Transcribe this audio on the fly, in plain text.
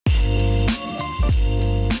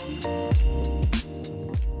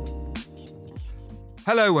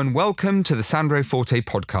Hello and welcome to the Sandro Forte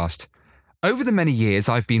podcast. Over the many years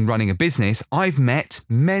I've been running a business, I've met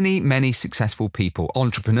many successful people,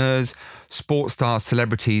 entrepreneurs, sports stars,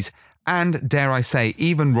 celebrities, and dare I say,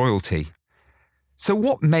 even royalty. So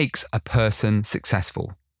what makes a person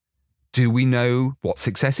successful? Do we know what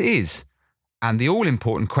success is? And the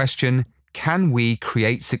all-important question, can we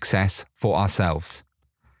create success for ourselves?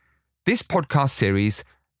 This podcast series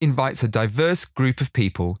invites a diverse group of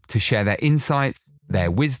people to share their insights, their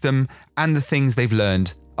wisdom, and the things they've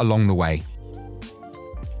learned along the way.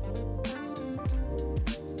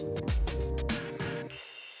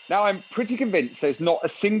 Now, I'm pretty convinced there's not a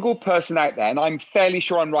single person out there, and I'm fairly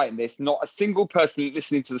sure I'm right in this, not a single person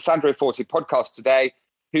listening to the Sandro Forte podcast today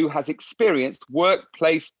who has experienced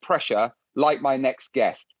workplace pressure like my next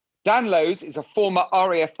guest. Dan Lowes is a former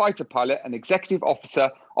RAF fighter pilot and executive officer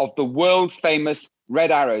of the world-famous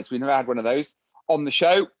Red Arrows. We've never had one of those on the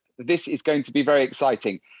show. This is going to be very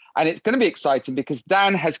exciting. And it's going to be exciting because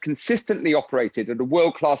Dan has consistently operated at a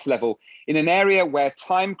world-class level in an area where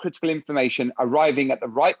time-critical information arriving at the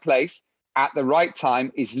right place at the right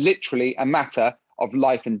time is literally a matter of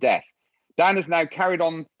life and death. Dan has now carried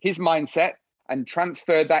on his mindset and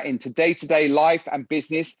transferred that into day-to-day life and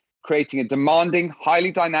business, creating a demanding,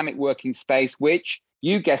 highly dynamic working space, which,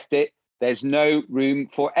 you guessed it, there's no room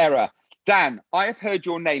for error. Dan, I have heard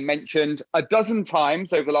your name mentioned a dozen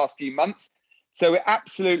times over the last few months, so it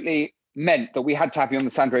absolutely meant that we had to have you on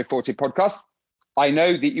the Sandro Forte podcast. I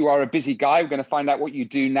know that you are a busy guy. We're going to find out what you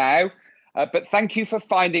do now, but thank you for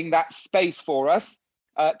finding that space for us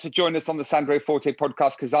to join us on the Sandro Forte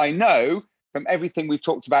podcast, because I know from everything we've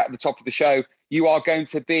talked about at the top of the show, you are going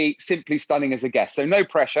to be simply stunning as a guest. So no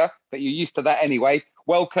pressure, but you're used to that anyway.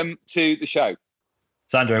 Welcome to the show.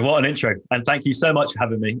 Sandro, what an intro. And thank you so much for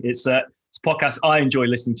having me. It's a podcast I enjoy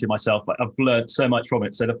listening to myself. I've learned so much from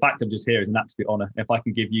it. So the fact I'm just here is an absolute honor. If I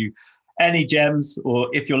can give you any gems, or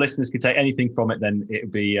if your listeners can take anything from it, then it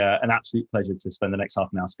would be an absolute pleasure to spend the next half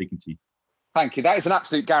an hour speaking to you. Thank you. That is an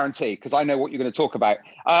absolute guarantee, because I know what you're going to talk about.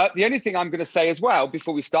 The only thing I'm going to say as well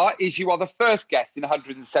before we start is you are the first guest in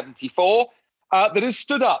 174 that has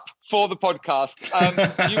stood up for the podcast.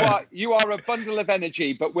 You are a bundle of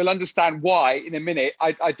energy, but we'll understand why in a minute.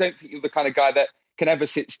 I don't think you're the kind of guy that can ever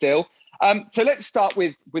sit still. So let's start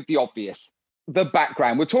with the obvious, the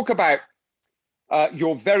background. We'll talk about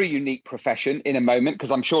your very unique profession in a moment,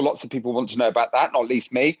 because I'm sure lots of people want to know about that, not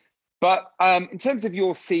least me. But in terms of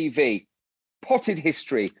your CV, potted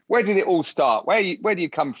history, where did it all start? Where do you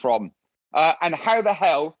come from? And how the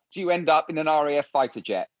hell do you end up in an RAF fighter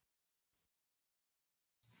jet?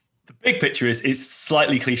 The big picture is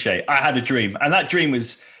slightly cliche. I had a dream, and that dream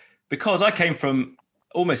was because I came from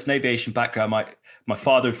almost an aviation background. My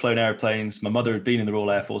father had flown airplanes. My mother had been in the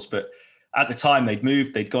Royal Air Force, but at the time they'd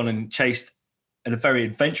moved, they'd gone and chased a very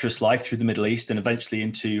adventurous life through the Middle East and eventually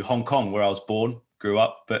into Hong Kong, where I was born, grew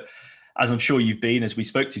up. But as I'm sure you've been, as we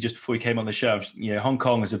spoke to just before we came on the show, Hong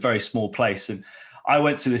Kong is a very small place. And I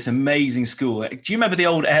went to this amazing school. Do you remember the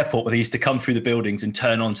old airport where they used to come through the buildings and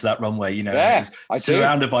turn onto that runway? Yeah, it was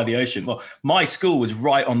surrounded by the ocean. Well, my school was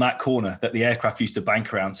right on that corner that the aircraft used to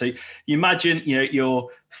bank around. So you imagine, you're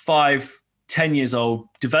 5-10 years old,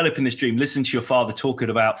 developing this dream, listening to your father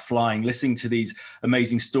talking about flying, listening to these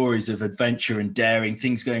amazing stories of adventure and daring,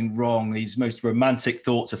 things going wrong, these most romantic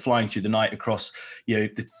thoughts of flying through the night across,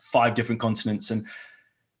 the 5 different continents.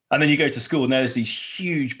 And then you go to school and there's these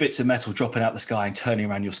huge bits of metal dropping out the sky and turning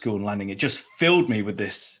around your school and landing. It just filled me with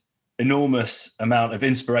this enormous amount of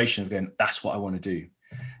inspiration of going, that's what I want to do.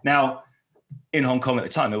 Now, in Hong Kong at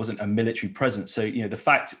the time, there wasn't a military presence. So, the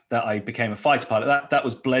fact that I became a fighter pilot, that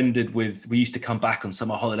was blended with, we used to come back on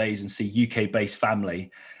summer holidays and see UK-based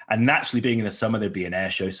family. And naturally, being in the summer, there'd be an air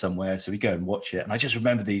show somewhere. So we go and watch it. And I just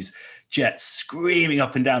remember these jets screaming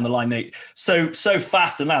up and down the line, so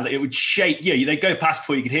fast and loud that it would shake. They'd go past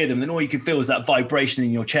before you could hear them. And then all you could feel was that vibration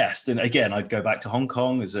in your chest. And again, I'd go back to Hong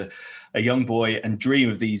Kong as a young boy and dream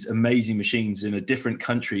of these amazing machines in a different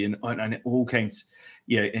country. And it all came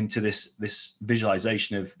into this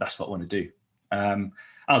visualization of that's what I want to do.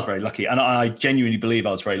 I was very lucky. And I genuinely believe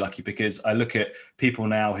I was very lucky, because I look at people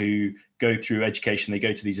now who go through education, they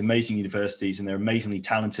go to these amazing universities and they're amazingly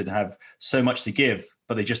talented and have so much to give,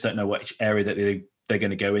 but they just don't know which area that they're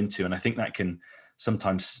going to go into. And I think that can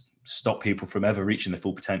sometimes stop people from ever reaching their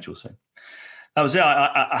full potential. So that was it.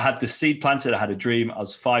 I had the seed planted. I had a dream. I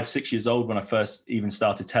was 5-6 years old when I first even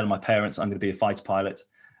started telling my parents I'm going to be a fighter pilot.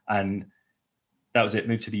 And that was it.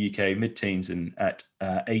 Moved to the UK, mid-teens, and at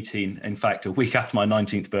 18, in fact, a week after my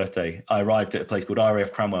 19th birthday, I arrived at a place called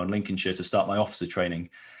RAF Cranwell in Lincolnshire to start my officer training,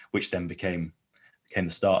 which then became the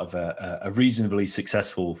start of a reasonably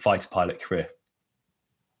successful fighter pilot career.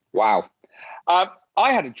 Wow. I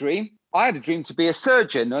had a dream. I had a dream to be a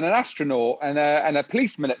surgeon and an astronaut and a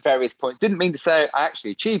policeman at various points. Didn't mean to say I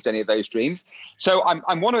actually achieved any of those dreams. So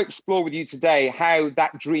I want to explore with you today how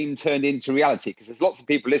that dream turned into reality, because there's lots of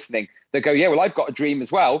people listening that go, yeah, well, I've got a dream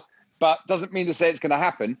as well, but doesn't mean to say it's going to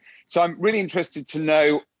happen. So I'm really interested to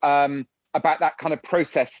know about that kind of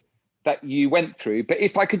process that you went through. But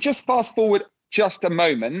if I could just fast forward just a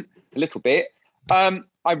moment, a little bit,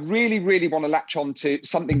 I really, really want to latch on to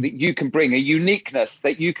something that you can bring, a uniqueness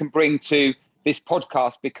that you can bring to this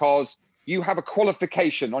podcast, because you have a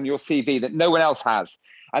qualification on your CV that no one else has.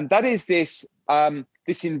 And that is this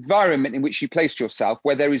environment in which you placed yourself,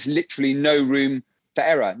 where there is literally no room for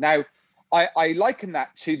error. Now, I liken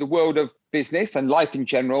that to the world of business and life in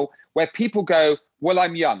general, where people go, well,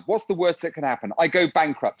 I'm young. What's the worst that can happen? I go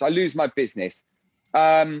bankrupt. I lose my business.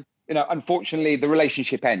 Unfortunately, the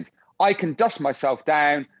relationship ends. I can dust myself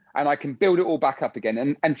down and I can build it all back up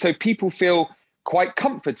again. And so people feel quite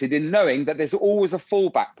comforted in knowing that there's always a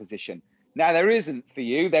fallback position. Now, there isn't for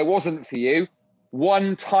you. There wasn't for you.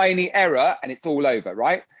 One tiny error and it's all over,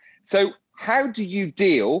 right? So how do you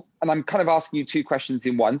deal, and I'm kind of asking you two questions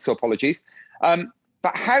in one, so apologies,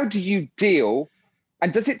 but how do you deal,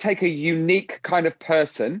 and does it take a unique kind of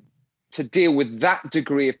person to deal with that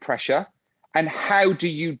degree of pressure? And how do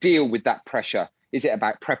you deal with that pressure? Is it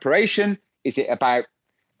about preparation? Is it about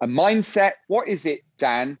a mindset? What is it,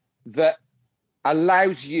 Dan, that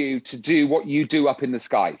allows you to do what you do up in the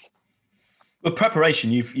skies? Well,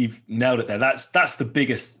 preparation, you've nailed it there. That's one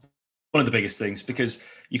of the biggest things, because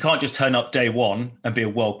you can't just turn up day one and be a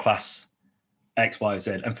world-class X, Y,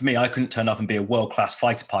 Z. And for me, I couldn't turn up and be a world-class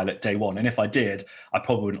fighter pilot day one. And if I did, I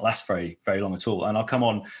probably wouldn't last very, very long at all. And I'll come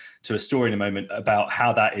on to a story in a moment about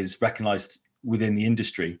how that is recognized within the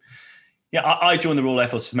industry. Yeah, I joined the Royal Air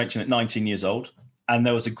Force, as mentioned, at 19 years old. And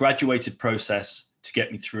there was a graduated process to get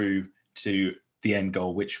me through to the end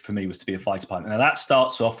goal, which for me was to be a fighter pilot. Now that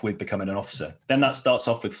starts off with becoming an officer. Then that starts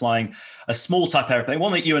off with flying a small type airplane,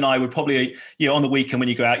 one that you and I would probably, on the weekend when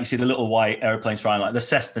you go out, you see the little white airplanes flying, like the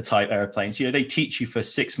Cessna type airplanes. They teach you for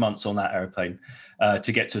 6 months on that airplane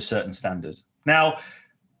to get to a certain standard. Now,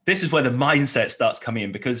 this is where the mindset starts coming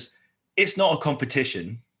in, because it's not a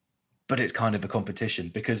competition, but it's kind of a competition,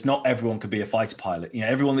 because not everyone could be a fighter pilot.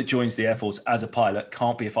 Everyone that joins the Air Force as a pilot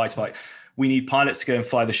can't be a fighter pilot. We need pilots to go and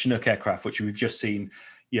fly the Chinook aircraft, which we've just seen,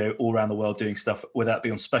 all around the world doing stuff, whether that be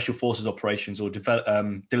on special forces operations or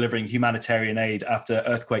delivering humanitarian aid after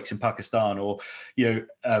earthquakes in Pakistan, or,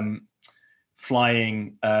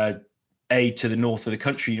 flying aid to the north of the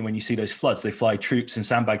country. When you see those floods, they fly troops and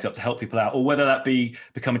sandbags up to help people out, or whether that be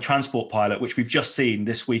become a transport pilot, which we've just seen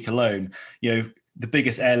this week alone, the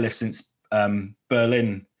biggest airlift since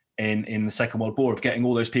Berlin in the Second World War, of getting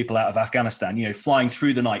all those people out of Afghanistan, flying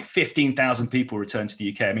through the night, 15,000 people returned to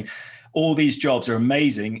the UK. I mean, all these jobs are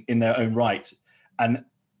amazing in their own right. And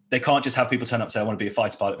they can't just have people turn up and say, I want to be a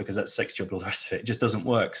fighter pilot because that's a sex job and all the rest of it. It just doesn't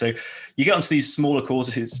work. So you get onto these smaller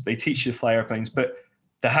courses, they teach you to fly airplanes, but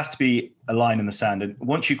there has to be a line in the sand. And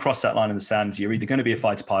once you cross that line in the sand, you're either going to be a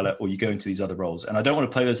fighter pilot or you go into these other roles. And I don't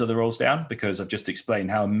want to play those other roles down, because I've just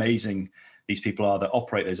explained how amazing these people are that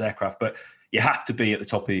operate those aircraft. But you have to be at the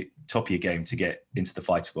top of your game to get into the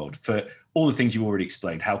fighter world, for all the things you already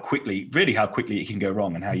explained, how quickly it can go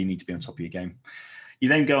wrong and how you need to be on top of your game. You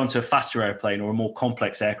then go onto a faster airplane or a more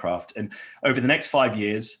complex aircraft. And over the next 5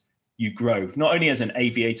 years, you grow, not only as an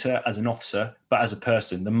aviator, as an officer, but as a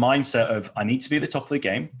person. The mindset of, I need to be at the top of the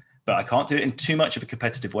game, but I can't do it in too much of a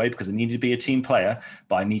competitive way because I need to be a team player,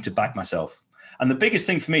 but I need to back myself. And the biggest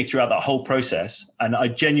thing for me throughout that whole process, and I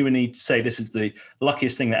genuinely say this is the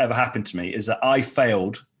luckiest thing that ever happened to me, is that I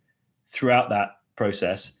failed throughout that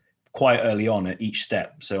process quite early on at each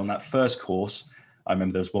step. So on that first course, I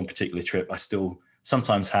remember there was one particular trip, I still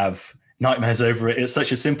sometimes have nightmares over it. It's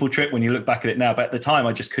such a simple trip when you look back at it now, but at the time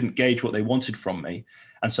I just couldn't gauge what they wanted from me.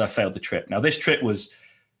 And so I failed the trip. Now this trip was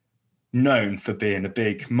known for being a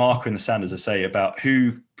big marker in the sand, as I say, about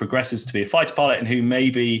who progresses to be a fighter pilot and who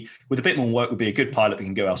maybe with a bit more work would be a good pilot but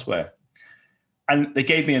can go elsewhere. And they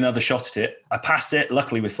gave me another shot at it. I passed it,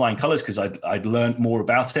 luckily with flying colors, because I'd learned more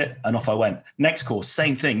about it, and off I went. Next course,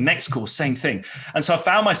 same thing. Next course, same thing. And so I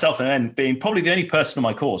found myself in the end being probably the only person on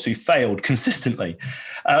my course who failed consistently,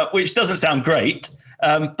 which doesn't sound great.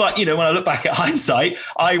 But, when I look back at hindsight,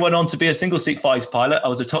 I went on to be a single seat fighter pilot. I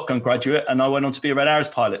was a Top Gun graduate, and I went on to be a Red Arrows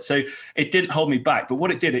pilot. So it didn't hold me back. But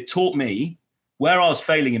what it did, it taught me where I was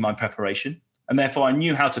failing in my preparation. And therefore I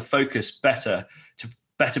knew how to focus better to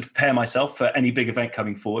better prepare myself for any big event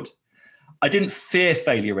coming forward. I didn't fear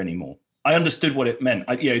failure anymore. I understood what it meant.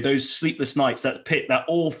 Those sleepless nights, that pit, that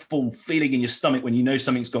awful feeling in your stomach when you know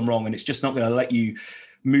something's gone wrong and it's just not going to let you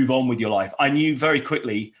move on with your life. I knew very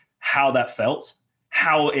quickly how that felt,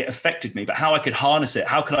 how it affected me, but how I could harness it.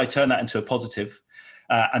 How could I turn that into a positive?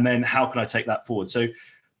 And then how can I take that forward? So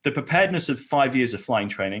the preparedness of 5 years of flying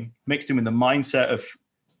training mixed in with the mindset of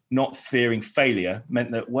not fearing failure meant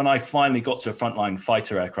that when I finally got to a frontline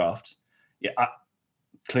fighter aircraft,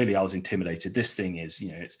 clearly I was intimidated. This thing is,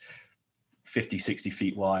 it's 50, 60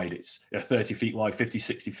 feet wide. It's 30 feet wide, 50,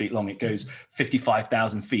 60 feet long. It goes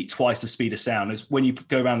 55,000 feet, twice the speed of sound. It's when you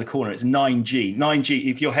go around the corner, it's 9G.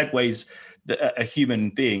 9G, if your head weighs, a human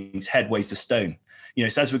being's head weighs a stone.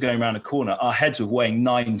 So as we're going around a corner, our heads were weighing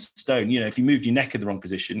 9 stone. If you moved your neck in the wrong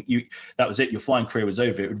position, that was it. Your flying career was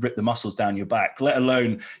over. It would rip the muscles down your back, let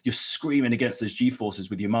alone you're screaming against those G-forces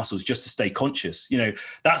with your muscles just to stay conscious.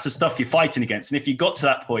 That's the stuff you're fighting against. And if you got to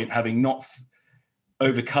that point, having not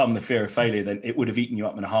overcome the fear of failure, then it would have eaten you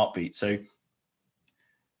up in a heartbeat. So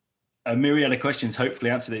a myriad of questions hopefully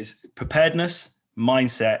answered this. Preparedness,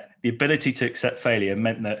 mindset, the ability to accept failure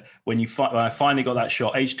meant that when I finally got that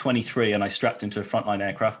shot, age 23, and I strapped into a frontline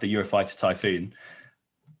aircraft, the Eurofighter Typhoon,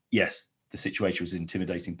 yes, the situation was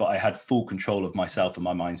intimidating, but I had full control of myself and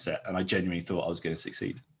my mindset, and I genuinely thought I was going to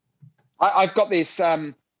succeed. I've got this,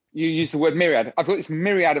 you use the word myriad. I've got this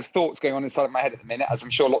myriad of thoughts going on inside of my head at the minute, as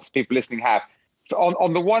I'm sure lots of people listening have. So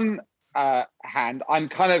on the one hand, I'm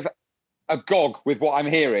kind of agog with what I'm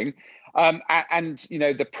hearing. And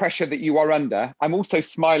the pressure that you are under. I'm also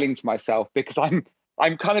smiling to myself because I'm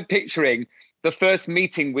kind of picturing the first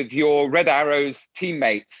meeting with your Red Arrows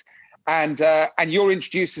teammates, and you're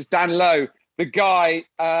introduced as Dan Lowe, the guy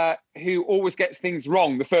who always gets things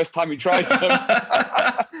wrong the first time he tries them.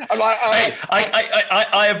 I'm like, hey,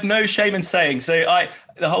 I have no shame in saying. So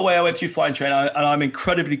the whole way I went through flying training, and I'm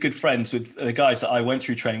incredibly good friends with the guys that I went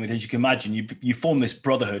through training with. As you can imagine, you form this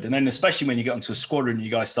brotherhood, and then especially when you get onto a squadron,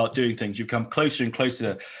 you guys start doing things. You become closer and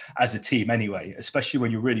closer as a team, anyway. Especially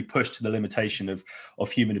when you're really pushed to the limitation of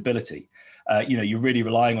human ability. You're really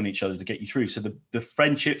relying on each other to get you through. So the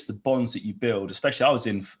friendships, the bonds that you build, especially I was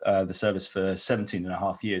in the service for 17 and a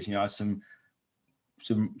half years. I had some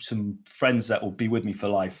friends that will be with me for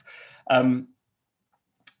life. And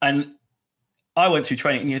I went through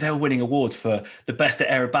training, they were winning awards for the best at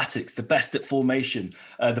aerobatics, the best at formation,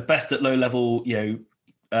 the best at low level,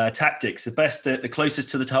 tactics, the closest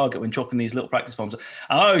to the target when dropping these little practice bombs.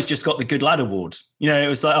 I always just got the good lad award. It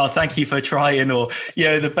was like, oh, thank you for trying, or,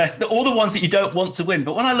 the best, all the ones that you don't want to win.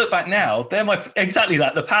 But when I look back now, they're exactly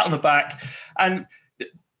that, the pat on the back. And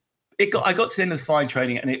I got to the end of the flying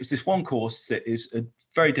training, and it was this one course that is a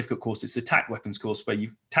very difficult course. It's the TAC weapons course,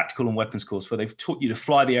 tactical and weapons course, where they've taught you to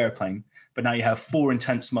fly the airplane, but now you have 4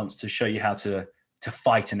 intense months to show you how to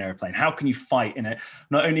fight an airplane. How can you fight in it?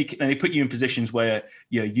 Not only can they put you in positions where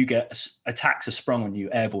you get attacks are sprung on you,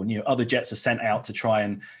 airborne. Other jets are sent out to try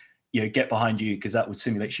and get behind you, because that would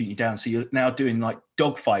simulate shooting you down. So you're now doing like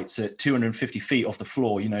dogfights at 250 feet off the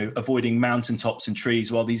floor. Avoiding mountaintops and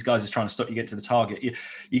trees while these guys are trying to stop you get to the target.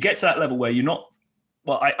 You get to that level where you're not.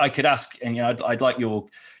 Well, I could ask, and I'd like your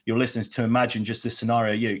listeners to imagine just this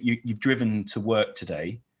scenario. You've driven to work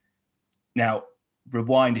today. Now,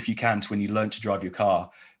 rewind if you can to when you learned to drive your car.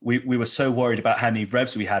 We were so worried about how many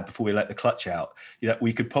revs we had before we let the clutch out.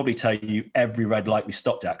 We could probably tell you every red light we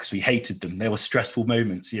stopped at because we hated them. There were stressful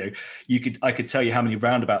moments. I could tell you how many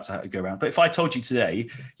roundabouts I had to go around. But if I told you today,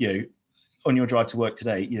 on your drive to work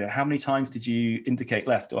today, how many times did you indicate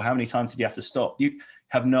left, or how many times did you have to stop? You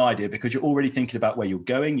have no idea, because you're already thinking about where you're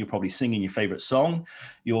going. You're probably singing your favorite song.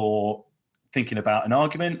 You're thinking about an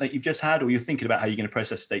argument that you've just had, or you're thinking about how you're going to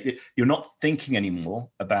process state. You're not thinking anymore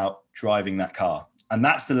about driving that car. And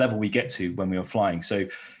that's the level we get to when we are flying. So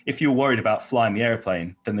if you're worried about flying the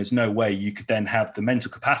airplane, then there's no way you could then have the mental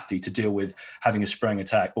capacity to deal with having a sprung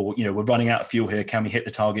attack, or, we're running out of fuel here. Can we hit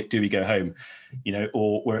the target? Do we go home?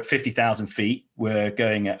 Or we're at 50,000 feet. We're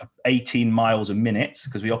going at 18 miles a minute,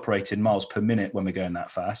 because we operate in miles per minute when we're going that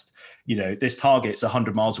fast. This target's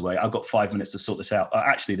 100 miles away. I've got 5 minutes to sort this out.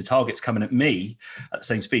 Actually, the target's coming at me at the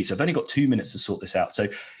same speed. So I've only got 2 minutes to sort this out. So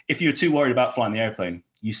if you were too worried about flying the airplane,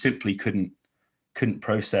 you simply couldn't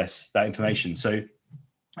process that information. So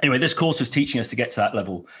anyway, this course was teaching us to get to that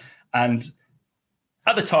level. And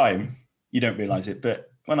at the time, you don't realize it,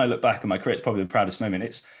 but when I look back on my career, it's probably the proudest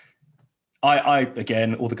moment. I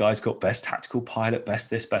again, all the guys got best tactical pilot, best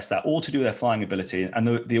this, best that, all to do with their flying ability. And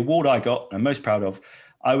the award I got, I'm most proud of,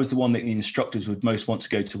 I was the one that the instructors would most want to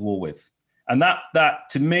go to war with. And that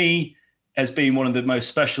to me has been one of the most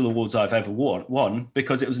special awards I've ever won,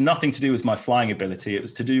 because it was nothing to do with my flying ability. It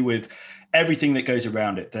was to do with everything that goes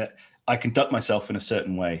around it, that I conduct myself in a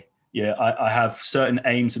certain way. I have certain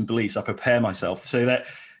aims and beliefs. I prepare myself so that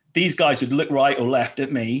these guys would look right or left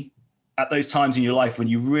at me at those times in your life when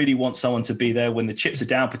you really want someone to be there, when the chips are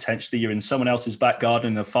down, potentially you're in someone else's back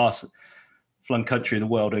garden in a far-flung country in the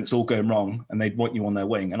world and it's all going wrong and they'd want you on their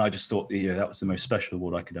wing. And I just thought, yeah, that was the most special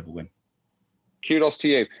award I could ever win. Kudos to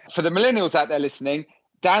you. For the millennials out there listening,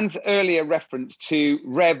 Dan's earlier reference to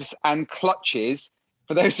revs and clutches,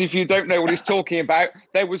 for those of you who don't know what he's talking about,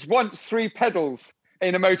 there was once 3 pedals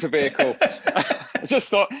in a motor vehicle. just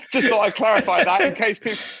thought I'd clarify that in case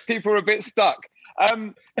people are a bit stuck.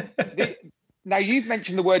 Now, you've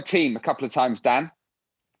mentioned the word team a couple of times, Dan.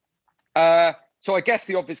 So I guess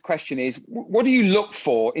the obvious question is, what do you look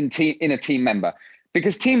for in a team member?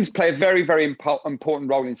 Because teams play a very, very important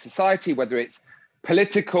role in society, whether it's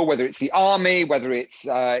political, whether it's the army, whether it's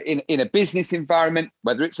in a business environment,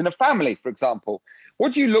 whether it's in a family, for example.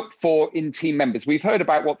 What do you look for in team members? We've heard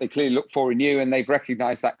about what they clearly look for in you, and they've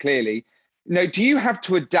recognized that clearly. Do you have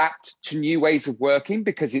to adapt to new ways of working?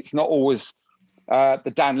 Because it's not always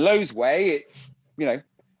the Dan Lowe's way. It's,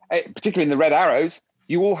 particularly in the Red Arrows,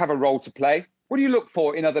 you all have a role to play. What do you look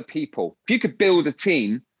for in other people? If you could build a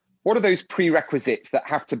team, what are those prerequisites that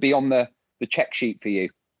have to be on the check sheet for you?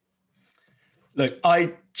 Look,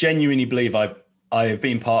 I genuinely believe I have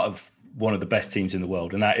been part of one of the best teams in the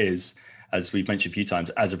world. And that is, as we've mentioned a few times,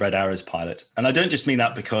 as a Red Arrows pilot. And I don't just mean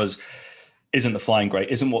that because isn't the flying great?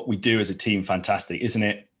 Isn't what we do as a team fantastic? Isn't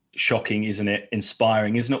it shocking? Isn't it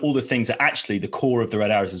inspiring? Isn't it all the things that actually the core of the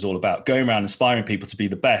Red Arrows is all about? Going around inspiring people to be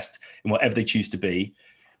the best in whatever they choose to be,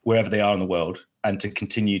 wherever they are in the world, and to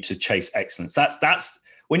continue to chase excellence. That's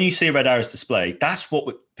when you see a Red Arrows display, that's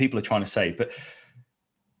what people are trying to say. But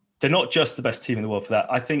they're not just the best team in the world for that.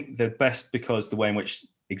 I think they're best because the way in which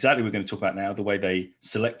exactly we're going to talk about now, the way they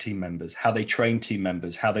select team members, how they train team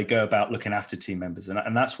members, how they go about looking after team members.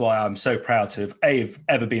 And that's why I'm so proud to have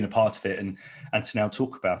ever been a part of it and to now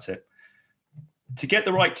talk about it. To get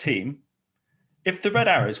the right team, if the Red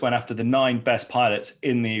Arrows went after the 9 best pilots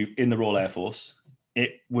in the Royal Air Force,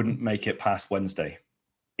 it wouldn't make it past Wednesday.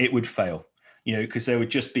 It would fail, because there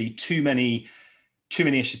would just be too many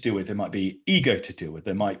issues to deal with. There might be ego to deal with.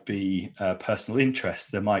 There might be personal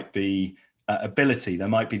interest. There might be ability. There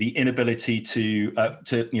might be the inability to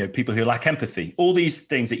people who lack empathy. All these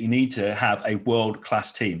things that you need to have a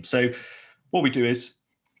world-class team. So what we do is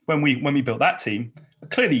when we built that team,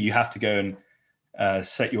 clearly you have to go and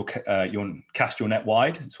set your cast your net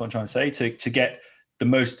wide. That's what I'm trying to say, to get the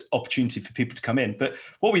most opportunity for people to come in. But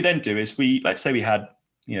what we then do is let's say we had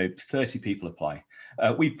 30 people apply.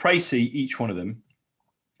 We price each one of them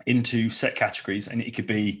into set categories, and it could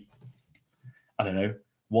be,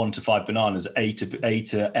 1 to 5 bananas, A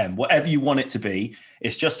to M, whatever you want it to be.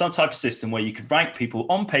 It's just some type of system where you could rank people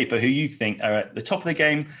on paper who you think are at the top of the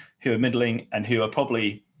game, who are middling, and who are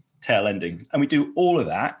probably tail ending. And we do all of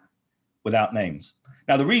that without names.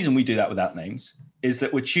 Now, the reason we do that without names is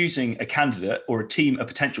that we're choosing a candidate or a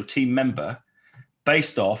potential team member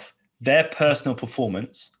based off their personal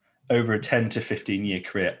performance over a 10 to 15 year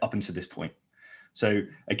career up until this point. So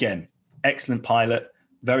again, excellent pilot,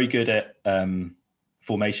 very good at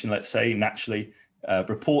formation, let's say, naturally,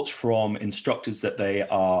 reports from instructors that they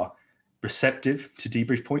are receptive to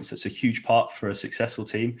debrief points. That's a huge part for a successful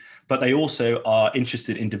team, but they also are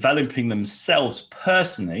interested in developing themselves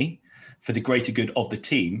personally for the greater good of the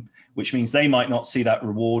team, which means they might not see that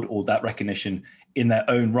reward or that recognition in their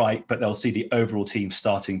own right, but they'll see the overall team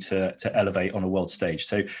starting to elevate on a world stage.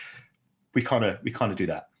 So we kind of do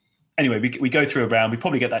that. Anyway, we go through a round, we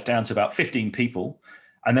probably get that down to about 15 people,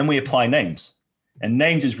 and then we apply names. And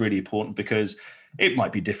names is really important because it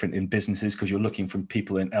might be different in businesses because you're looking for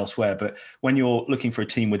people in elsewhere. But when you're looking for a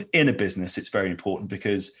team within a business, it's very important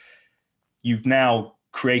because you've now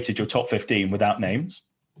created your top 15 without names.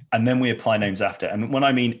 And then we apply names after. And when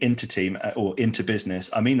I mean into team or into business,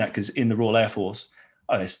 I mean that because in the Royal Air Force,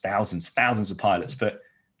 there's thousands of pilots, but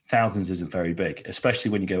thousands isn't very big,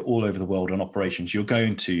 especially when you go all over the world on operations. You're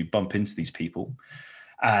going to bump into these people.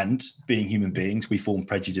 And being human beings, we form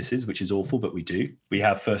prejudices, which is awful, but we do. We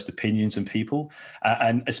have first opinions on people.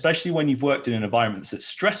 And especially when you've worked in an environment that's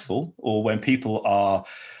stressful, or when people are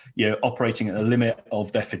operating at the limit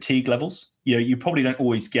of their fatigue levels, you probably don't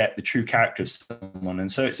always get the true character of someone.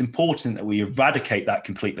 And so it's important that we eradicate that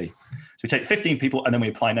completely. So we take 15 people and then we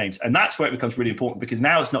apply names. And that's where it becomes really important, because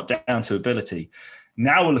now it's not down to ability.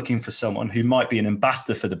 Now we're looking for someone who might be an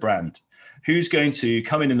ambassador for the brand, who's going to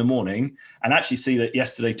come in the morning and actually see that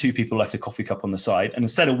yesterday 2 people left a coffee cup on the side. And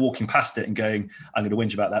instead of walking past it and going, I'm going to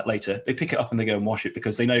whinge about that later, they pick it up and they go and wash it,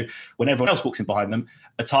 because they know when everyone else walks in behind them,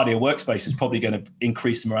 a tidier workspace is probably going to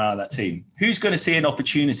increase the morale of that team. Who's going to see an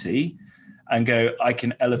opportunity and go, I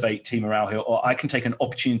can elevate team morale here, or I can take an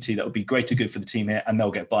opportunity that would be greater good for the team here, and they'll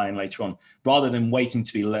get buy-in later on, rather than waiting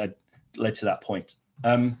to be led led to that point.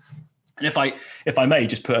 And if I may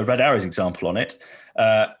just put a Red Arrows example on it,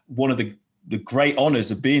 one of the great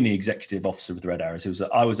honours of being the executive officer of the Red Arrows was that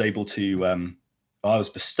I was able to, I was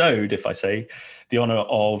bestowed, if I say, the honour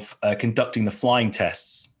of conducting the flying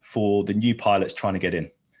tests for the new pilots trying to get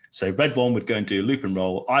in. So Red One would go and do a loop and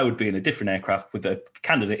roll. I would be in a different aircraft with a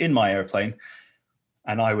candidate in my airplane,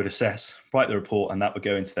 and I would assess, write the report, and that would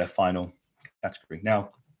go into their final category. Now,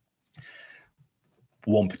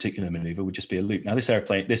 one particular manoeuvre would just be a loop. Now,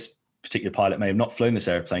 this particular pilot may have not flown this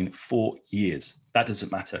airplane for years. That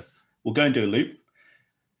doesn't matter. We'll go and do a loop.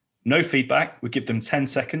 No feedback. We'll give them 10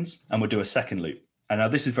 seconds, and we'll do a second loop. And now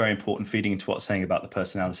this is very important, feeding into what's saying about the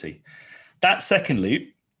personality. That second loop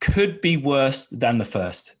could be worse than the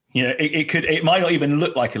first. It might not even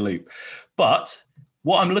look like a loop. But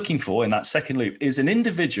what I'm looking for in that second loop is an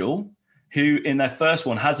individual who in their first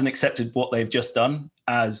one hasn't accepted what they've just done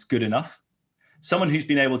as good enough. Someone who's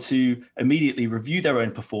been able to immediately review their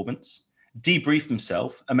own performance, debrief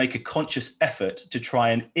themselves, and make a conscious effort to try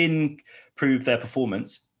and improve their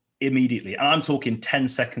performance immediately. And I'm talking 10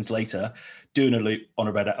 seconds later, doing a loop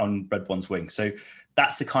on Red One's wing. So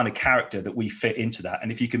that's the kind of character that we fit into that.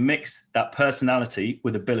 And if you can mix that personality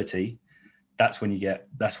with ability, that's when you get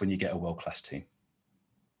a world-class team.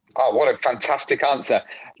 Oh, what a fantastic answer.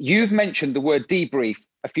 You've mentioned the word debrief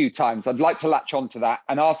a few times. I'd like to latch on to that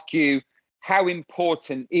and ask you, how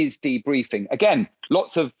important is debriefing? Again,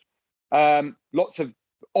 lots of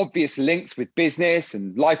obvious links with business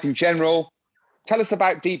and life in general. Tell us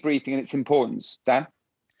about debriefing and its importance, Dan.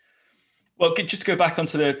 Well, just to go back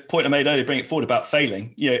onto the point I made earlier, bring it forward about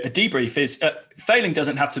failing. A debrief is failing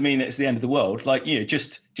doesn't have to mean that it's the end of the world. Like,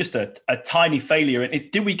 just a tiny failure.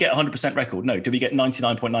 Did we get 100% record? No. Did we get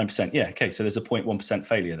 99.9%? Yeah. Okay. So there's a 0.1%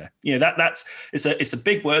 failure there. It's a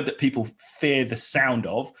big word that people fear the sound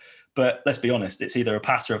of. But let's be honest, it's either a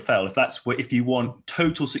pass or a fail. If you want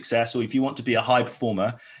total success, or if you want to be a high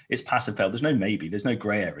performer, it's pass and fail. There's no maybe. There's no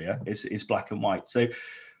grey area. It's black and white. So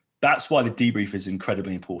that's why the debrief is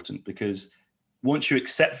incredibly important, because once you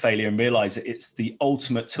accept failure and realize that it's the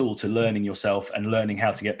ultimate tool to learning yourself and learning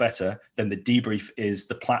how to get better, then the debrief is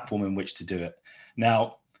the platform in which to do it.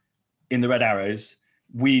 Now, in the Red Arrows,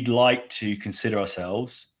 we'd like to consider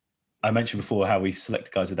ourselves, I mentioned before how we select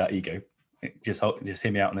the guys without ego. Just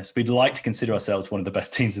hear me out on this. We'd like to consider ourselves one of the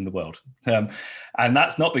best teams in the world. And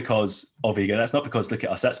that's not because of ego. That's not because look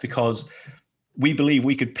at us. That's because we believe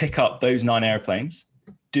we could pick up those 9 airplanes,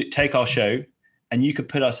 take our show, and you could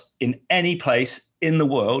put us in any place in the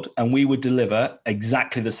world and we would deliver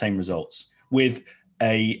exactly the same results with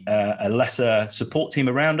a lesser support team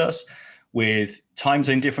around us, with time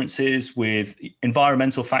zone differences, with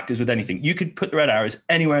environmental factors, with anything. You could put the Red Arrows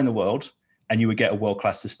anywhere in the world and you would get a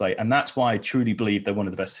world-class display. And that's why I truly believe they're one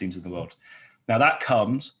of the best teams in the world. Now, that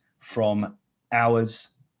comes from hours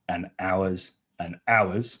and hours and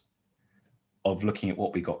hours of looking at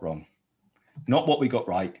what we got wrong. Not what we got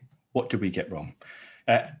right, what did we get wrong?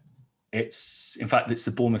 It's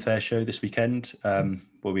the Bournemouth Air Show this weekend.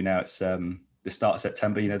 It's the start of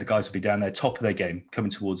September. The guys will be down there, top of their game,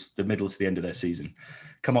 coming towards the middle to the end of their season.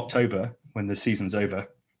 Come October, when the season's over,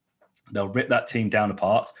 they'll rip that team down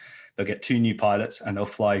apart. They'll get 2 new pilots and they'll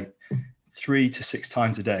fly 3 to 6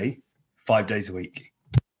 times a day, 5 days a week.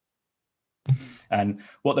 And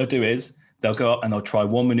what they'll do is they'll go up and they'll try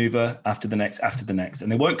one maneuver after the next. And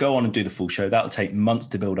they won't go on and do the full show. That'll take months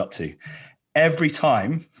to build up to. Every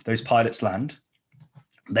time those pilots land,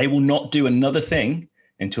 they will not do another thing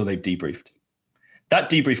until they've debriefed. That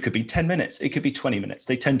debrief could be 10 minutes. It could be 20 minutes.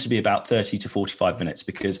 They tend to be about 30 to 45 minutes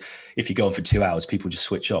because if you go on for 2 hours, people just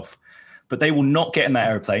switch off. But they will not get in that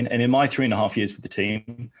airplane. And in my 3.5 years with the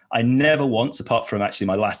team, I never once, apart from actually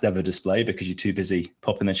my last ever display, because you're too busy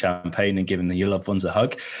popping the champagne and giving your loved ones a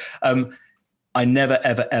hug, I never,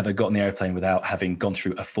 ever, ever got in the airplane without having gone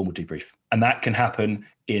through a formal debrief. And that can happen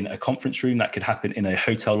in a conference room. That could happen in a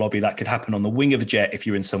hotel lobby. That could happen on the wing of a jet if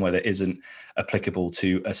you're in somewhere that isn't applicable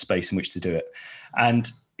to a space in which to do it. And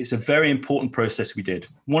it's a very important process we did.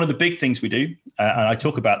 One of the big things we do, and I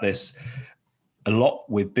talk about this a lot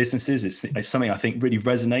with businesses, it's something I think really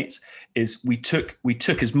resonates, is we took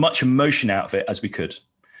as much emotion out of it as we could.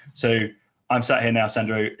 So I'm sat here now,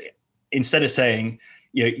 Sandro, instead of saying,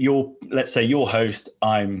 let's say you're host,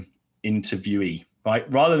 I'm interviewee,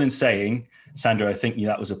 right? Rather than saying, Sandro, I think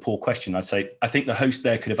that was a poor question, I'd say, I think the host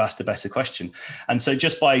there could have asked a better question. And so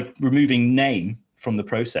just by removing name from the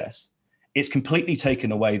process, it's completely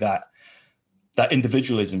taken away that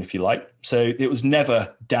individualism, if you like. So it was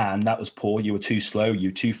never, Dan, that was poor. You were too slow. You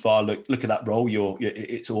were too far. Look at that roll.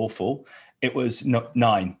 It's awful. It was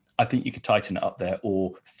 9. I think you could tighten it up there,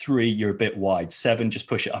 or 3, you're a bit wide, 7, just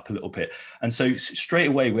push it up a little bit. And so straight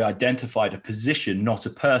away, we identified a position, not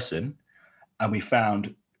a person. And we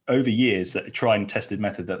found over years that a tried and tested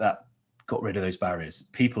method that got rid of those barriers.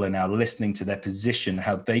 People are now listening to their position,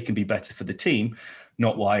 how they can be better for the team,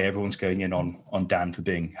 not why everyone's going in on Dan for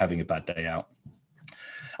having a bad day out.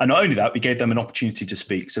 And not only that, we gave them an opportunity to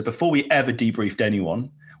speak. So before we ever debriefed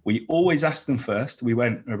anyone, we always asked them first. We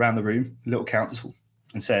went around the room, little council,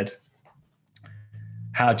 and said,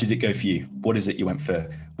 how did it go for you? What is it you went for?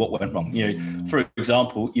 What went wrong? For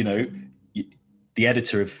example, the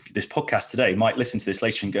editor of this podcast today might listen to this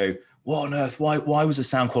later and go, what on earth? Why was the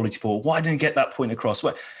sound quality poor? Why didn't I get that point across?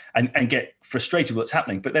 And get frustrated with what's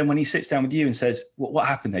happening. But then when he sits down with you and says, what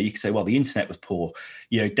happened there? You can say, well, the internet was poor.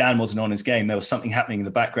 Dan wasn't on his game. There was something happening in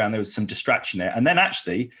the background. There was some distraction there. And then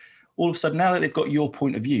actually, all of a sudden, now that they've got your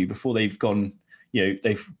point of view, before they've gone,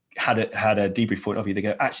 they've had a debrief point of view, they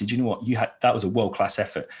go, actually, do you know what? That was a world-class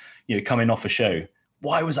effort. Coming off a show.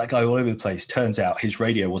 Why was that guy all over the place? Turns out his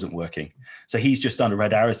radio wasn't working. So he's just done a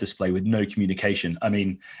red arrows display with no communication. I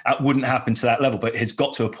mean, that wouldn't happen to that level, but it's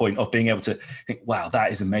got to a point of being able to think, wow,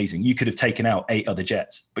 that is amazing. You could have taken out 8 other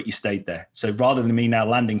jets, but you stayed there. So rather than me now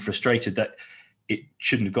landing frustrated that it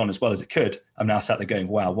shouldn't have gone as well as it could, I'm now sat there going,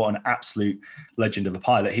 wow, what an absolute legend of a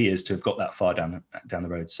pilot he is to have got that far down the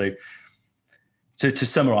road. So to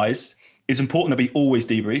summarize, it's important that we always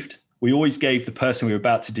debriefed. We always gave the person we were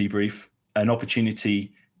about to debrief an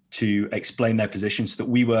opportunity to explain their position so that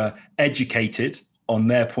we were educated on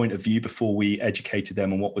their point of view before we educated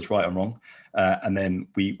them on what was right and wrong. And then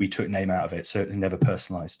we took name out of it. So it's never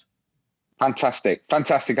personalized. Fantastic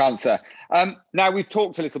answer. Now we've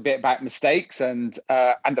talked a little bit about mistakes and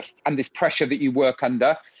this pressure that you work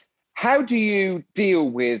under. How do you deal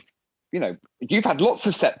with, you've had lots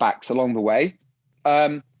of setbacks along the way.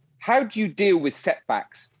 How do you deal with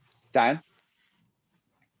setbacks, Dan?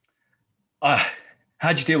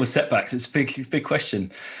 How do you deal with setbacks? It's a big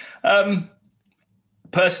question.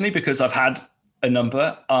 Personally, because I've had a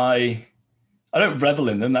number, I don't revel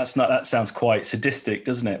in them. That sounds quite sadistic,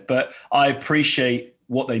 doesn't it? But I appreciate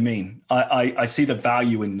what they mean. I see the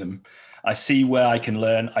value in them. I see where I can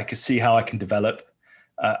learn. I can see how I can develop.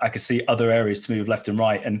 I can see other areas to move left and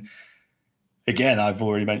right. And again, I've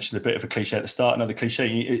already mentioned a bit of a cliche at the start. Another cliche.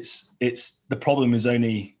 It's the problem is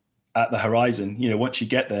only at the horizon. Once you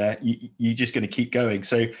get there, you're just going to keep going.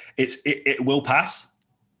 So it will pass,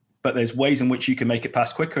 but there's ways in which you can make it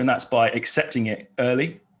pass quicker. And that's by accepting it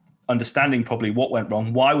early, understanding probably what went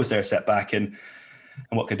wrong, why was there a setback, and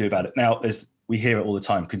what can I do about it. Now, we hear it all the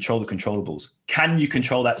time, control the controllables. Can you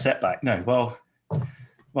control that setback? No.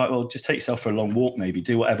 Well, just take yourself for a long walk, maybe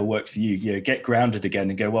do whatever works for you, get grounded again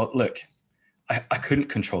and go, well, look, I couldn't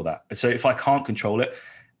control that. So if I can't control it,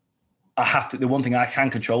 the one thing I can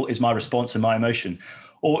control is my response and my emotion.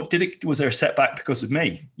 Or was there a setback because of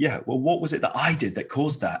me? Yeah. Well, what was it that I did that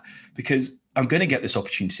caused that? Because I'm going to get this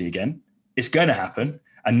opportunity again. It's going to happen.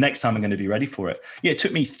 And next time I'm going to be ready for it. Yeah. It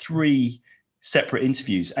took me 3 separate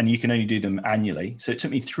interviews and you can only do them annually. So it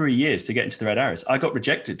took me 3 years to get into the Red Arrows. I got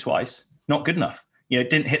rejected twice. Not good enough.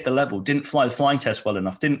 Didn't hit the level, didn't fly the flying test well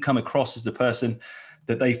enough, didn't come across as the person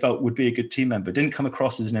that they felt would be a good team member, didn't come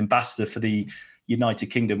across as an ambassador for the United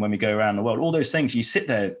Kingdom when we go around the world. All those things, you sit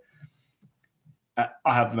there.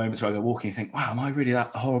 I have the moments where I go walking and think, wow, am I really that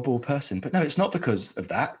horrible person? But no, it's not because of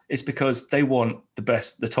that. It's because they want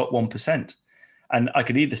the top 1%. And I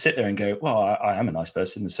could either sit there and go, well, I am a nice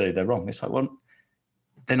person, and so they're wrong. It's like, well,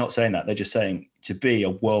 they're not saying that. They're just saying to be a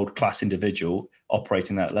world-class individual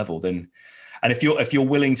operating that level, then. And if you're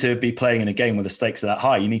willing to be playing in a game where the stakes are that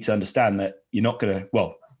high, you need to understand that you're not going to,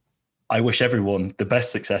 well, I wish everyone the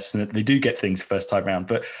best success and that they do get things first time around.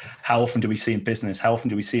 But how often do we see in business? How often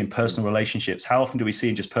do we see in personal relationships? How often do we see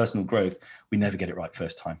in just personal growth? We never get it right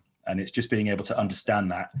first time. And it's just being able to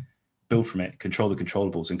understand that, build from it, control the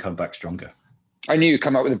controllables, and come back stronger. I knew you'd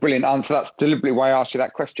come up with a brilliant answer. That's deliberately why I asked you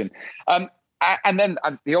that question. And then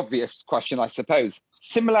the obvious question, I suppose,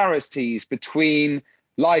 similarities between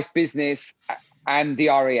life, business, and the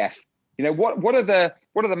RAF. What are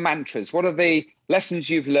the mantras? What are the lessons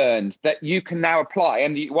you've learned that you can now apply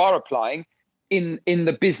and you are applying in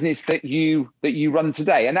the business that you run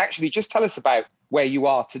today? And actually, just tell us about where you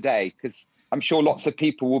are today, because I'm sure lots of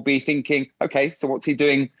people will be thinking, okay, so what's he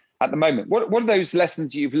doing at the moment? What are those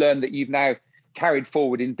lessons you've learned that you've now carried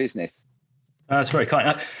forward in business? That's very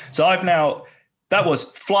kind. So I've now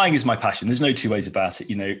flying is my passion. There's no two ways about it,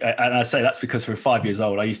 you know. And I say that's because for 5 years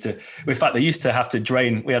old, they used to have to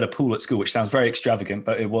drain. We had a pool at school, which sounds very extravagant,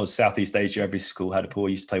 but it was Southeast Asia. Every school had a pool. I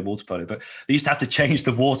used to play water polo, but they used to have to change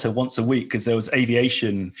the water once a week because there was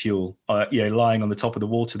aviation fuel, lying on the top of the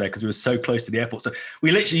water there because we were so close to the airport. So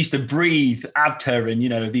we literally used to breathe AVTA and, you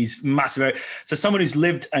know, these massive areas. So someone who's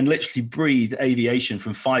lived and literally breathed aviation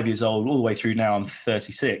from 5 years old all the way through now, I'm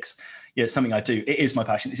 36. Yeah, it's something I do. It is my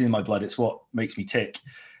passion. It's in my blood. It's what makes me tick.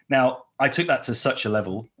 Now, I took that to such a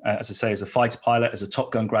level, as I say, as a fighter pilot, as a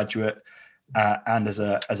Top Gun graduate, and as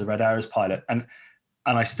a Red Arrows pilot. And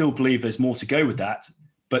I still believe there's more to go with that.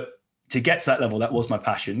 But to get to that level, that was my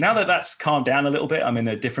passion. Now that that's calmed down a little bit, I'm in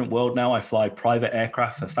a different world now. I fly private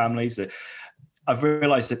aircraft for families. I've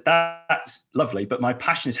realized that that's lovely, but my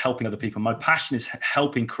passion is helping other people. My passion is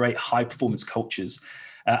helping create high performance cultures.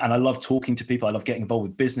 And I love talking to people. I love getting involved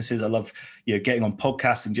with businesses. I love, you know, getting on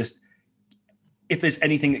podcasts and just, if there's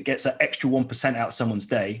anything that gets that extra 1% out of someone's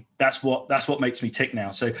day, that's what makes me tick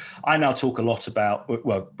now. So I now talk a lot about,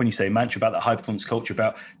 well, when you say mantra, about that high performance culture,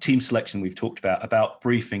 about team selection we've talked about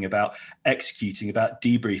briefing, about executing, about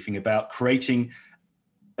debriefing, about creating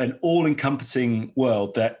an all-encompassing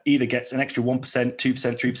world that either gets an extra 1%, 2%,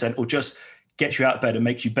 3%, or just gets you out of bed and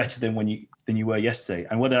makes you better than you were yesterday.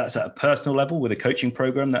 And whether that's at a personal level with a coaching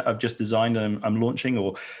program that I've just designed and I'm launching,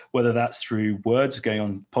 or whether that's through words, going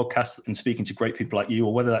on podcasts and speaking to great people like you,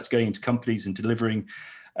 or whether that's going into companies and delivering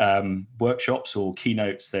workshops or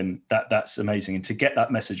keynotes, then that's amazing. And to get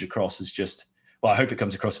that message across is just, well, I hope it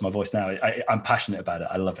comes across in my voice now. I'm passionate about it.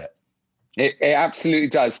 I love it. It absolutely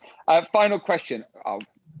does. Final question. I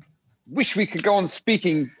wish we could go on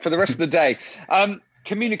speaking for the rest of the day.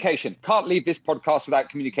 Communication. Can't leave this podcast without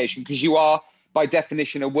communication, because you are, by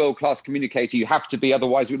definition, a world-class communicator. You have to be,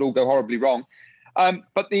 otherwise we'd all go horribly wrong.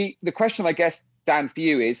 But the question, I guess, Dan, for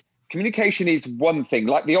you is, communication is one thing,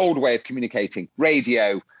 like the old way of communicating,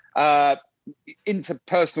 radio,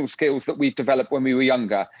 interpersonal skills that we've developed when we were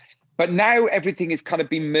younger. But now everything is kind of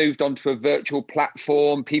been moved onto a virtual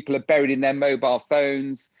platform. People are buried in their mobile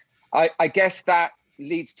phones. I guess that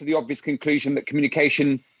leads to the obvious conclusion that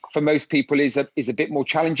communication for most people is a bit more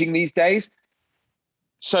challenging these days.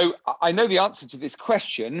 So I know the answer to this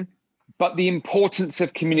question, but the importance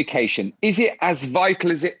of communication, is it as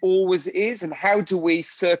vital as it always is? And how do we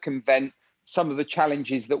circumvent some of the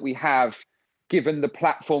challenges that we have, given the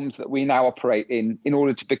platforms that we now operate in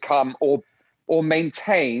order to become or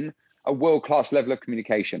maintain a world-class level of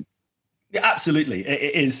communication? Yeah, absolutely.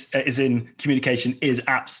 It is, as in communication is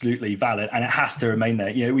absolutely valid, and it has to remain there.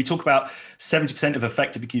 You know, we talk about 70% of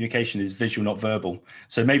effective communication is visual, not verbal.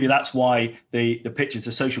 So maybe that's why the pictures,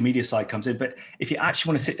 the social media side comes in. But if you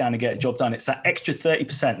actually want to sit down and get a job done, it's that extra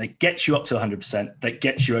 30% that gets you up to 100%, that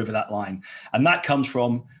gets you over that line. And that comes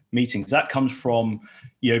from meetings. That comes from,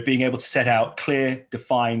 you know, being able to set out clear,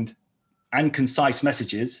 defined, and concise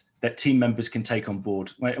messages that team members can take on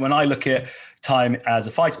board. When I look at time as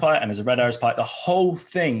a fighter pilot and as a Red Arrows pilot, the whole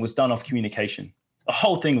thing was done off communication. The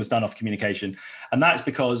whole thing was done off communication. And that's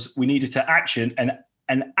because we needed to action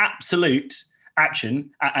an absolute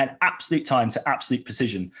action at an absolute time to absolute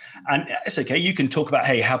precision. And it's okay, you can talk about,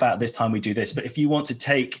 hey, how about this time we do this? But if you want to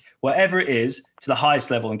take whatever it is to the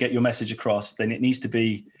highest level and get your message across, then it needs to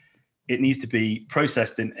be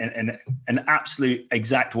processed in an absolute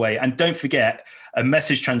exact way. And don't forget, a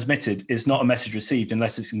message transmitted is not a message received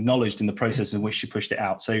unless it's acknowledged in the process in which you pushed it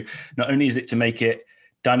out. So not only is it to make it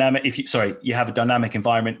dynamic, you have a dynamic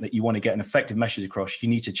environment that you want to get an effective message across, you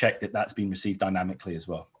need to check that that's been received dynamically as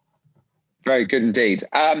well. Very good indeed.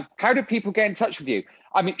 How do people get in touch with you?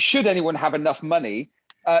 I mean, should anyone have enough money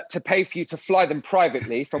to pay for you to fly them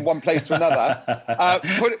privately from one place to another,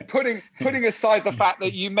 putting aside the fact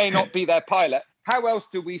that you may not be their pilot, how else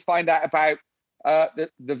do we find out about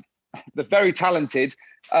the very talented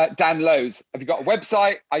Dan Lowes? Have you got a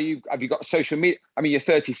website? Have you got social media? I mean, you're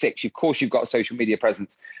 36. Of course, you've got a social media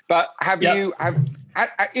presence. But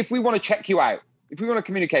if we want to check you out, if we want to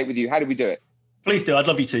communicate with you, how do we do it? Please do. I'd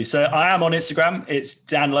love you to. So I am on Instagram. It's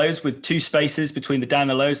Dan Lowes with 2 spaces between the Dan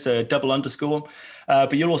and Lowes, so double underscore.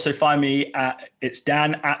 But you'll also find me it's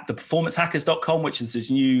Dan at theperformancehackers.com, which is this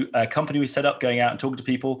new company we set up, going out and talking to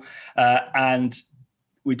people. And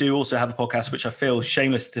we do also have a podcast, which I feel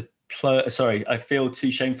I feel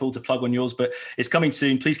too shameful to plug on yours, but it's coming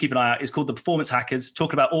soon. Please keep an eye out. It's called The Performance Hackers,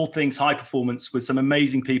 talking about all things high performance with some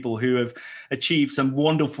amazing people who have achieved some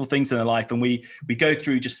wonderful things in their life. And we go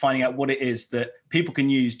through just finding out what it is that people can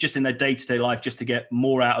use just in their day-to-day life just to get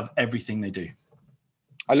more out of everything they do.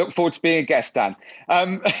 I look forward to being a guest, Dan.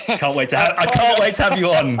 Can't wait to have you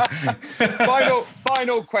on.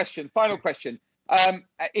 Final question.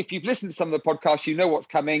 If you've listened to some of the podcasts, you know what's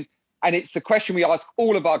coming. And it's the question we ask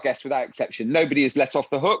all of our guests without exception. Nobody is let off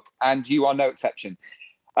the hook, and you are no exception.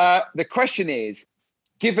 The question is,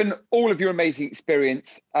 given all of your amazing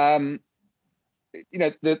experience, the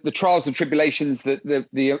trials and tribulations,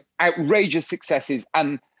 the outrageous successes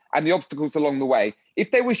and the obstacles along the way,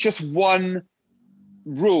 if there was just one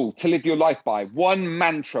rule to live your life by, one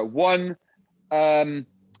mantra, one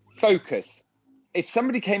focus, if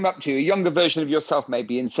somebody came up to you, a younger version of yourself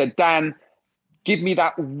maybe, and said, Dan, give me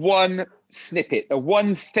that one snippet, the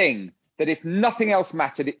one thing that if nothing else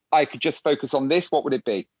mattered, I could just focus on this, what would it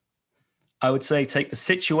be? I would say take the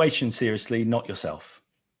situation seriously, not yourself.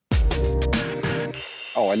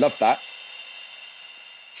 Oh, I love that.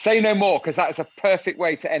 Say no more, because that is a perfect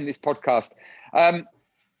way to end this podcast.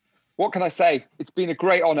 What can I say? It's been a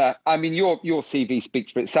great honor. I mean, your CV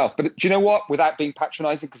speaks for itself, but do you know what? Without being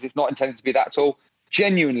patronizing, because it's not intended to be that at all,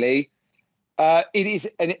 genuinely, it is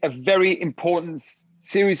a very important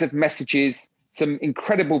series of messages, some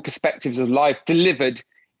incredible perspectives of life delivered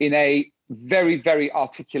in a very, very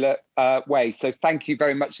articulate way. So thank you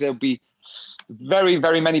very much. There'll be very,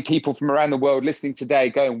 very many people from around the world listening today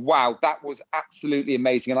going, wow, that was absolutely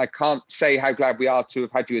amazing. And I can't say how glad we are to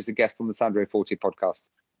have had you as a guest on the Sandro Forte podcast.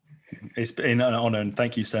 It's been an honor, and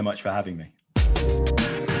thank you so much for having me.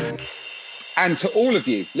 And to all of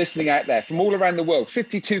you listening out there from all around the world,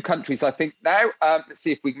 52 countries, I think now. Let's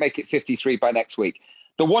see if we can make it 53 by next week.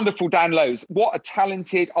 The wonderful Dan Lowes. What a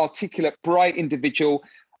talented, articulate, bright individual.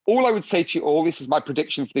 All I would say to you all, this is my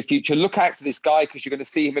prediction for the future, look out for this guy, because you're going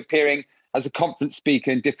to see him appearing as a conference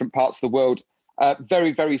speaker in different parts of the world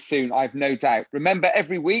very, very soon, I have no doubt. Remember,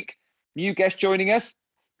 every week, new guest joining us.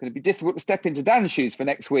 Going to be difficult to step into Dan's shoes for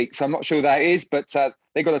next week, so I'm not sure who that is, but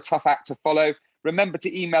they've got a tough act to follow. Remember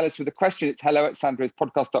to email us with a question. It's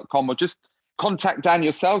hello@sandrospodcast.com, or just contact Dan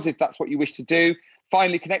yourselves if that's what you wish to do.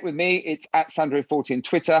 Finally, connect with me. It's @Sandro40 on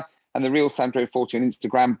Twitter and the real Sandro40 on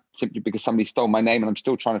Instagram, simply because somebody stole my name and I'm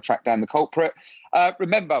still trying to track down the culprit.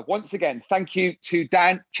 Remember, once again, thank you to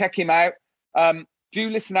Dan. Check him out. Do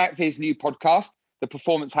listen out for his new podcast, The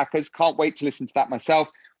Performance Hackers. Can't wait to listen to that myself.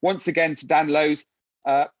 Once again, to Dan Lowes,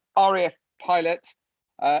 RAF pilot,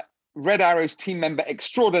 Red Arrow's team member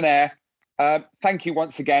extraordinaire. Thank you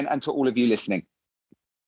once again, and to all of you listening.